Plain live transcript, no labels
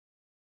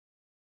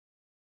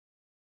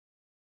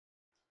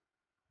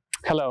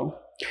Hello.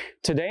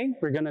 Today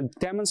we're going to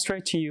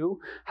demonstrate to you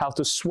how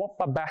to swap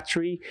a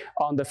battery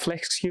on the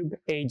FlexQube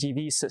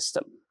AGV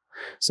system.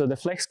 So the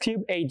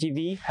FlexQube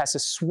AGV has a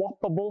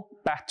swappable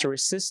battery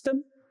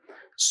system.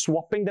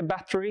 Swapping the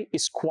battery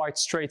is quite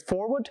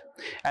straightforward,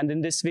 and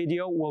in this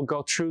video we'll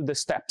go through the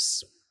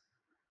steps.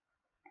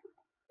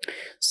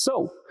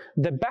 So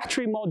the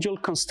battery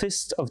module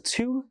consists of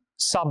two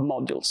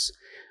sub-modules,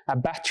 a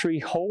battery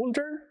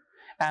holder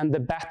and the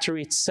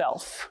battery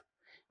itself.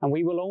 And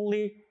we will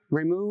only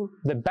remove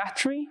the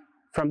battery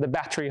from the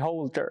battery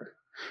holder.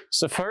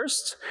 So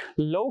first,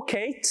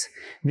 locate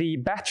the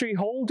battery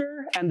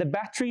holder and the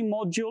battery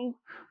module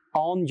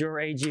on your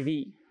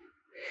AGV.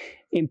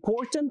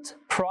 Important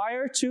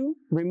prior to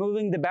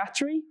removing the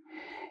battery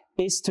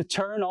is to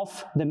turn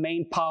off the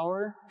main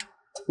power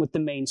with the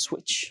main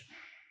switch.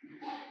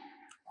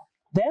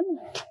 Then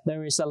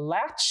there is a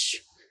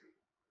latch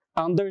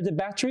under the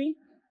battery,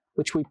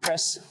 which we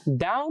press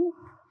down.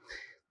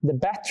 The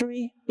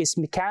battery is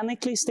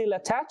mechanically still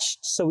attached,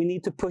 so we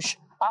need to push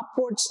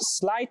upwards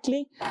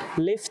slightly,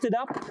 lift it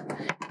up,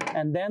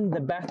 and then the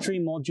battery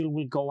module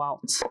will go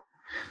out.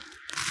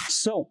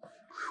 So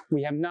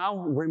we have now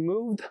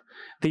removed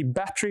the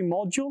battery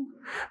module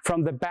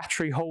from the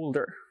battery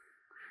holder.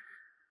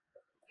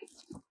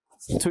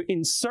 To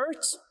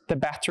insert the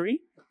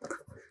battery,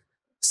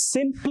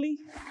 simply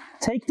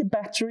take the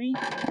battery,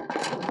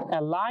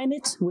 align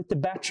it with the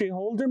battery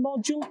holder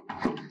module,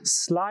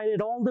 slide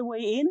it all the way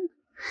in,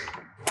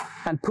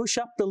 and push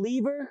up the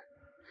lever,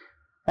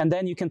 and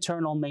then you can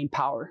turn on main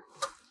power.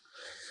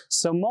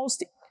 So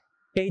most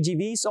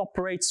AGVs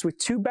operates with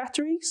two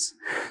batteries.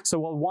 So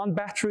while one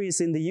battery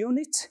is in the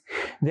unit,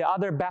 the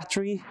other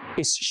battery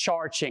is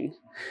charging.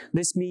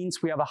 This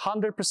means we have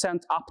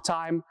 100%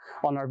 uptime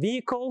on our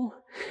vehicle,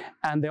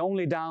 and the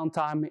only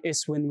downtime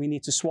is when we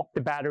need to swap the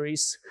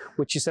batteries,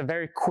 which is a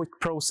very quick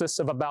process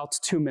of about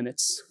 2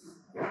 minutes.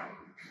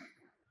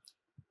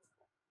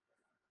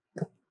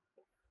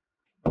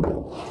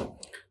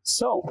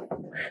 So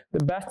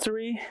the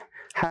battery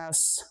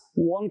has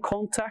one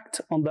contact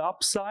on the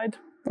upside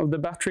of the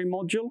battery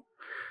module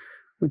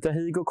with the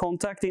Higo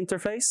Contact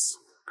interface.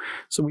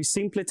 So we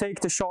simply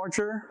take the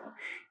charger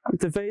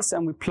interface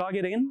and we plug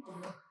it in,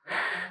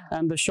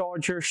 and the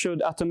charger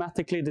should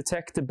automatically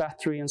detect the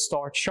battery and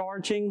start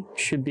charging.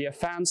 Should be a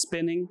fan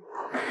spinning,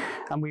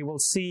 and we will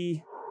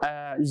see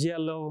a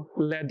yellow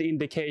LED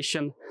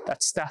indication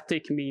that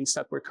static means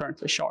that we're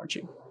currently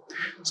charging.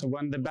 So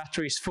when the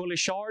battery is fully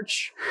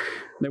charged,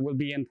 there will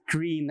be a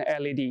green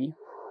LED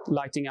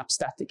lighting up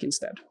static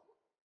instead.